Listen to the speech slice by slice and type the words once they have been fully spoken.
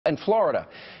and Florida.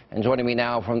 And joining me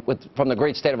now from the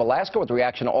great state of Alaska with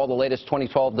reaction to all the latest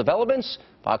 2012 developments,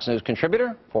 Fox News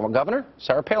contributor, former Governor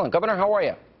Sarah Palin. Governor, how are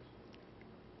you?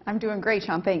 I'm doing great,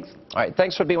 Sean. Thanks. All right,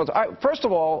 thanks for being with us. All right, first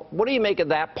of all, what do you make of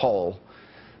that poll?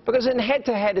 Because in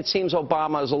head-to-head, it seems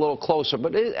Obama is a little closer,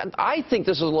 but I think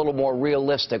this is a little more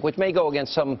realistic, which may go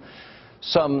against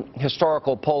some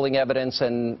historical polling evidence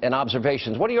and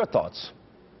observations. What are your thoughts?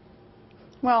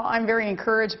 Well, I'm very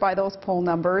encouraged by those poll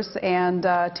numbers, and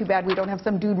too bad we don't have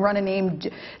some dude run a named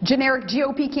generic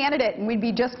GOP candidate, and we'd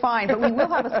be just fine. But we will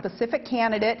have a specific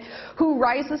candidate who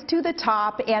rises to the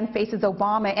top and faces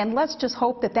Obama, and let's just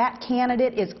hope that that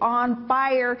candidate is on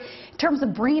fire in terms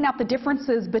of bringing out the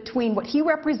differences between what he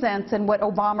represents and what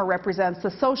Obama represents,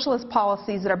 the socialist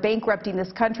policies that are bankrupting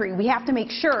this country. We have to make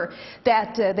sure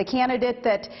that the candidate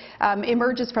that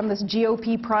emerges from this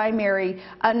GOP primary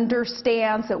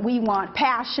understands that we want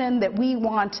passion, that we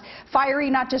want fiery,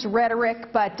 not just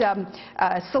rhetoric, but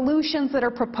solutions that are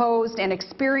proposed and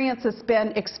experience that's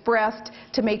been expressed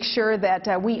to make sure that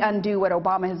we undo what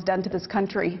Obama has done to this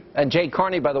country. And Jay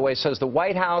Carney, by the way, says the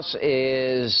White House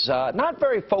is not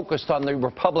very focused on the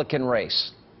Republican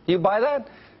race. Do you buy that?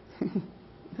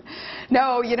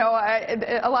 No, you know,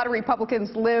 a lot of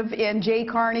Republicans live in Jay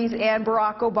Carney's and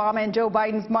Barack Obama and Joe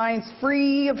Biden's minds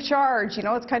free of charge. You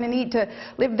know, it's kind of neat to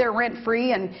live there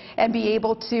rent-free and be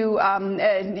able to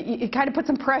kind of put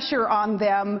some pressure on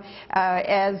them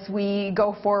as we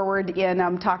go forward in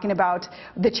talking about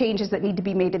the changes that need to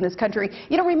be made in this country.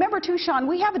 You know, remember too, Sean,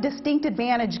 we have a distinct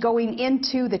advantage going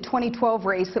into the 2012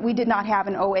 race that we did not have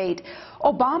in 2008.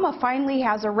 Obama finally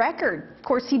has a record. Of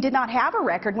course, he did not have a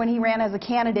record when he ran as a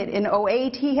candidate in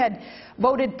 2008. He had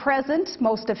voted present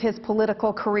most of his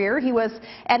political career. He was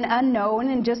an unknown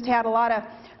and just had a lot of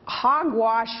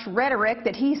hogwash rhetoric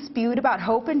that he spewed about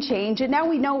hope and change. And now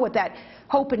we know what that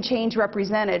hope and change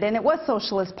represented, and it was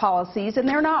socialist policies, and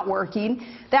they're not working.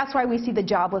 That's why we see the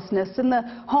joblessness and the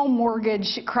home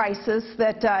mortgage crisis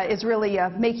that is really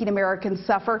making Americans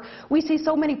suffer. We see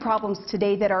so many problems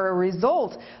today that are a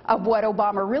result of what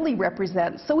Obama really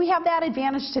represents. So we have that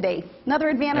advantage today. Another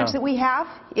advantage that we have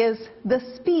is the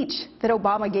speech that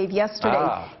Obama gave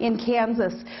yesterday in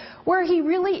Kansas, where he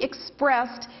really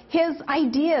expressed his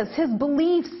ideas, his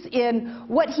beliefs in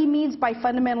what he means by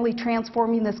fundamentally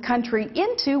transforming this country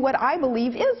into what I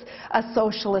believe is a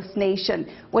socialist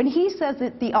nation. When he says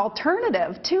that the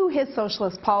alternative to his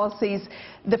socialist policies,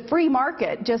 the free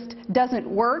market, just doesn't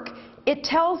work, it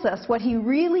tells us what he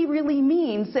really, really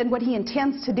means and what he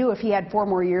intends to do if he had 4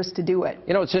 more years to do it.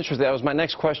 You know, it's interesting. That was my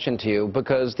next question to you,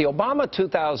 because the Obama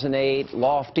 2008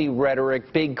 lofty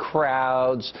rhetoric, big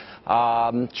crowds,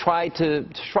 tried to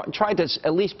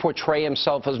at least portray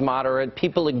himself as moderate.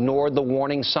 People ignored the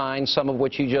warning signs, some of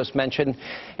which you just mentioned.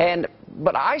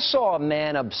 But I saw a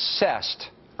man obsessed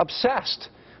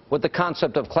with the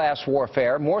concept of class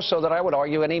warfare, more so than I would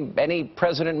argue any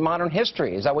president in modern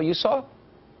history. Is that what you saw?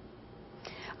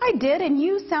 I did, and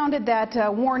you sounded that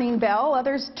warning bell.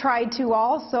 Others tried to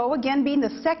also. Again, being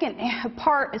the second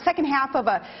half of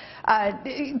a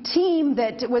team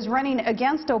that was running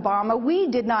against Obama, we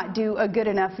did not do a good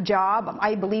enough job,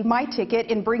 I believe my ticket,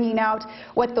 in bringing out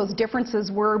what those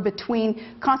differences were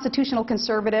between constitutional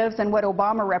conservatives and what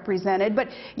Obama represented. But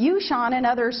you, Sean, and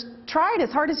others tried as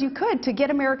hard as you could to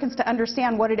get Americans to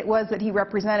understand what it was that he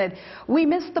represented. We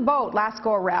missed the boat last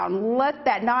go around. Let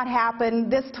that not happen.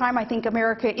 This time I think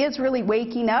America is really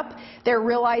waking up. They're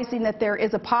realizing that there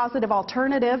is a positive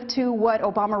alternative to what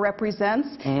Obama represents,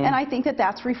 and I think that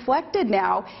that's reflected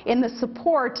now in the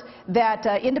support that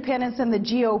independents and the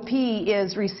GOP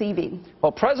is receiving.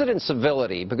 Well, President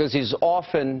Civility, because he's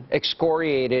often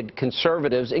excoriated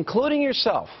conservatives, including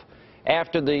yourself,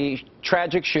 after the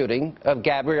tragic shooting of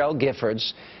Gabrielle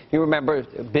Giffords. You remember,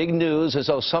 big news as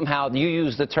though somehow you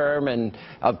used the term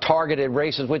of targeted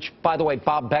races, which, by the way,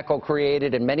 Bob Beckel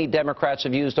created and many Democrats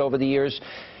have used over the years.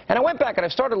 And I went back and I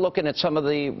started looking at some of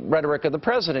the rhetoric of the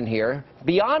president here.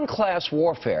 Beyond class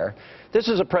warfare, this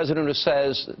is a president who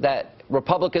says that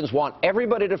Republicans want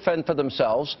everybody to fend for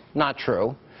themselves. Not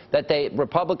true. That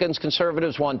Republicans,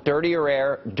 conservatives want dirtier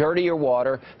air, dirtier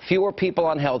water, fewer people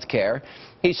on health care.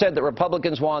 He said that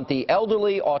Republicans want the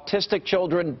elderly, autistic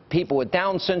children, people with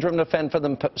Down syndrome to fend for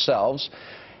themselves.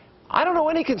 I don't know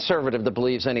any conservative that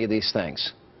believes any of these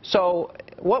things. So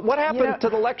what happened to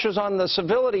the lectures on the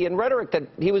civility and rhetoric that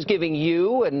he was giving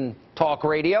you and talk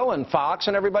radio and Fox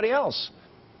and everybody else?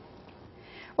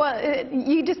 Well,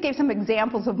 you just gave some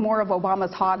examples of more of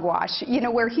Obama's hogwash,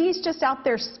 where he's just out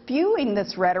there spewing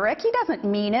this rhetoric. He doesn't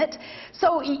mean it.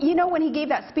 So, when he gave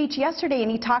that speech yesterday and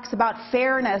he talks about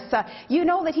fairness, you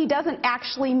know that he doesn't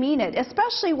actually mean it,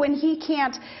 especially when he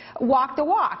can't walk the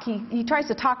walk. He tries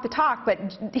to talk the talk, but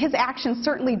his actions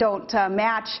certainly don't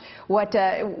match what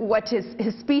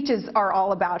his speeches are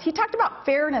all about. He talked about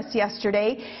fairness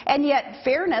yesterday, and yet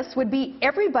fairness would be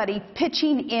everybody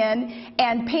pitching in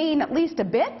and paying at least a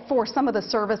bit for some of the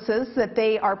services that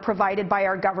they are provided by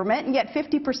our government, and yet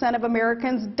 50% of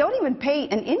Americans don't even pay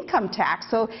an income tax.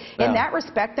 So in that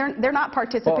respect, they're not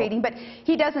participating. But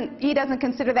he doesn't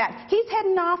consider that. He's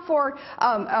heading off for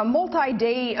a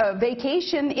multi-day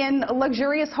vacation in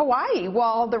luxurious Hawaii,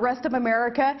 while the rest of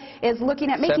America is looking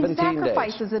at making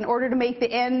sacrifices in order to make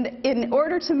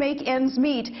ends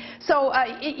meet. So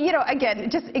again,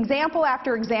 just example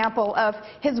after example of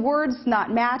his words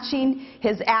not matching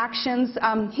his actions.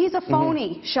 He's a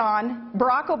phony, Sean.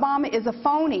 Barack Obama is a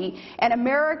phony, and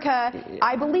America,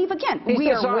 I believe, again,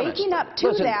 we are waking up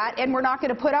to that, and we're not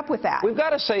going to put up with that. We've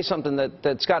got to say something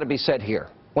that's got to be said here.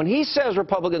 When he says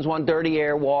Republicans want dirty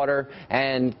air, water,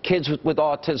 and kids with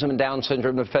autism and Down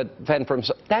syndrome to fend for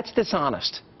themselves, that's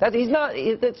dishonest.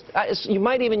 You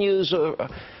might even use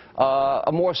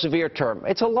a more severe term.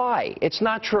 It's a lie. It's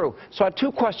not true. So I have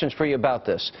two questions for you about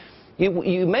this.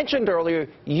 You mentioned earlier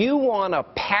you want a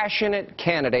passionate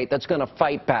candidate that's going to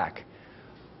fight back.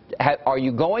 Are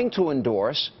you going to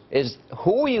endorse?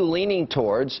 Who are you leaning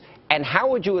towards? And how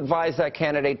would you advise that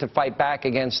candidate to fight back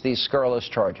against these scurrilous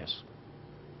charges?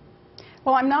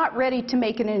 Well, I'm not ready to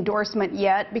make an endorsement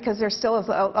yet because there still is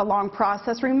a long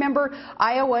process. Remember,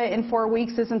 Iowa in 4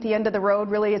 weeks isn't the end of the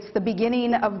road. Really, it's the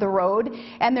beginning of the road,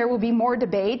 and there will be more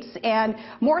debates and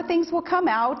more things will come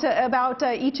out about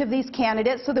each of these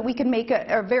candidates so that we can make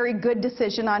a very good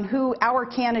decision on who our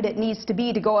candidate needs to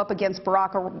be to go up against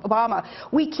Barack Obama.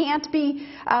 We can't be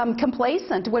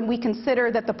complacent when we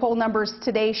consider that the poll numbers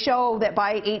today show that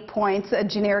by 8 points a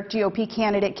generic GOP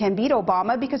candidate can beat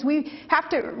Obama, because we have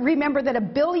to remember that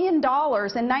 $1 billion and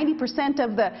 90%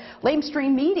 of the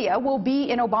lamestream media will be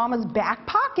in Obama's back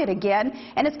pocket again,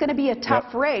 and it's going to be a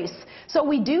tough race. So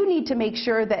we do need to make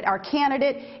sure that our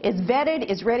candidate is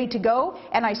vetted, is ready to go,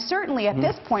 and I certainly at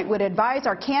this point would advise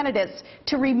our candidates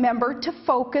to remember to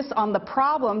focus on the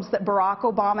problems that Barack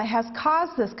Obama has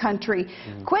caused this country.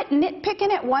 Quit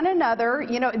nitpicking at one another.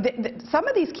 Some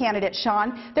of these candidates,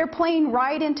 Sean, they're playing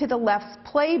right into the left's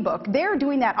playbook. They're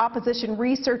doing that opposition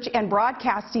research and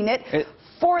broadcasting it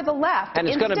for the left. And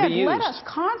it's Instead, going to be used. Let us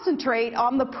concentrate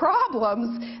on the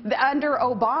problems under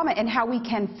Obama and how we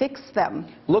can fix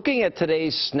them. Looking at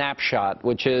today's snapshot,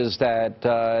 which is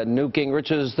that Newt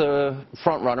Gingrich is the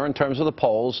front runner in terms of the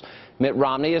polls, Mitt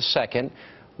Romney is second,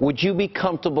 would you be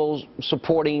comfortable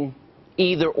supporting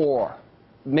either or,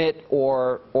 Mitt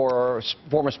or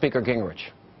former Speaker Gingrich?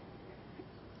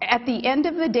 At the end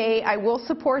of the day, I will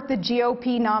support the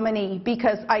GOP nominee,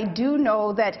 because I do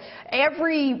know that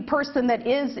every person that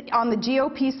is on the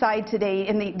GOP side today,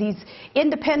 and these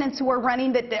independents who are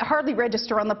running that hardly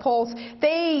register on the polls,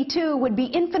 they too would be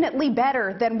infinitely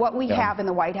better than what we have in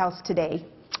the White House today.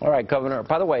 All right, Governor.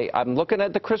 By the way, I'm looking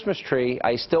at the Christmas tree.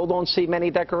 I still don't see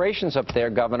many decorations up there,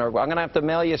 Governor. I'm going to have to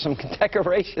mail you some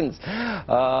decorations.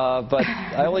 But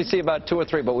I only see about 2 or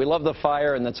 3. But we love the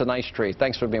fire, and it's a nice tree.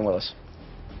 Thanks for being with us.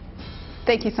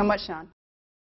 Thank you so much, Sean.